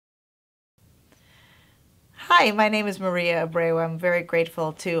Hi, my name is Maria Abreu. I'm very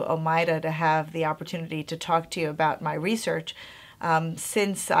grateful to OMIDA to have the opportunity to talk to you about my research.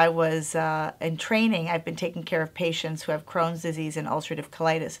 Since I was in training, I've been taking care of patients who have Crohn's disease and ulcerative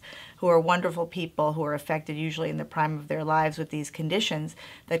colitis, who are wonderful people who are affected usually in the prime of their lives with these conditions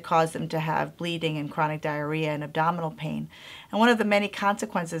that cause them to have bleeding and chronic diarrhea and abdominal pain. And one of the many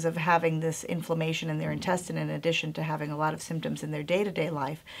consequences of having this inflammation in their intestine, in addition to having a lot of symptoms in their day-to-day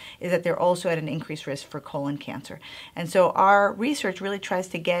life, is that they're also at an increased risk for colon cancer. And so our research really tries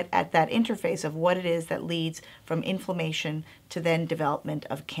to get at that interface of what it is that leads from inflammation to then development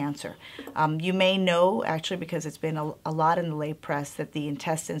of cancer. You may know, actually, because it's been a lot in the lay press, that the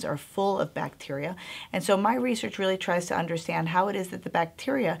intestines are full of bacteria. And so my research really tries to understand how it is that the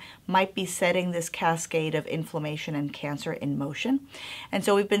bacteria might be setting this cascade of inflammation and cancer in motion. And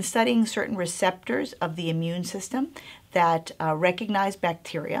so we've been studying certain receptors of the immune system that recognize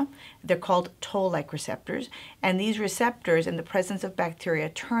bacteria. They're called toll-like receptors. And these receptors, in the presence of bacteria,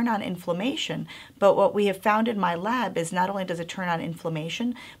 turn on inflammation. But what we have found in my lab is not only does it turn on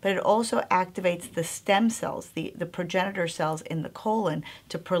inflammation, but it also activates the stem cells, the progenitor cells in the colon,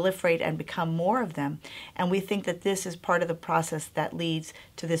 to proliferate and become more of them. And we think that this is part of the process that leads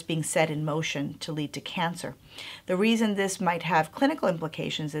to this being set in motion to lead to cancer. The reason this might have clinical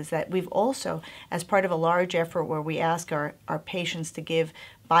implications is that we've also, as part of a large effort where we ask our patients to give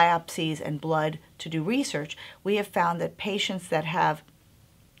biopsies and blood to do research, we have found that patients that have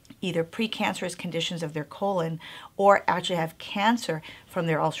either precancerous conditions of their colon or actually have cancer from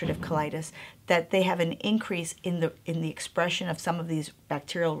their ulcerative colitis, that they have an increase in the expression of some of these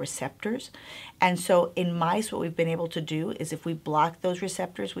bacterial receptors. And so in mice, what we've been able to do is if we block those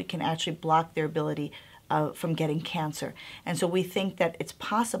receptors, we can actually block their ability from getting cancer. And so we think that it's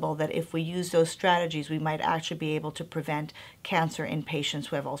possible that if we use those strategies, we might actually be able to prevent cancer in patients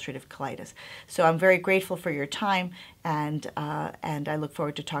who have ulcerative colitis. So I'm very grateful for your time, and I look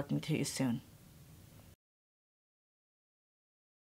forward to talking to you soon.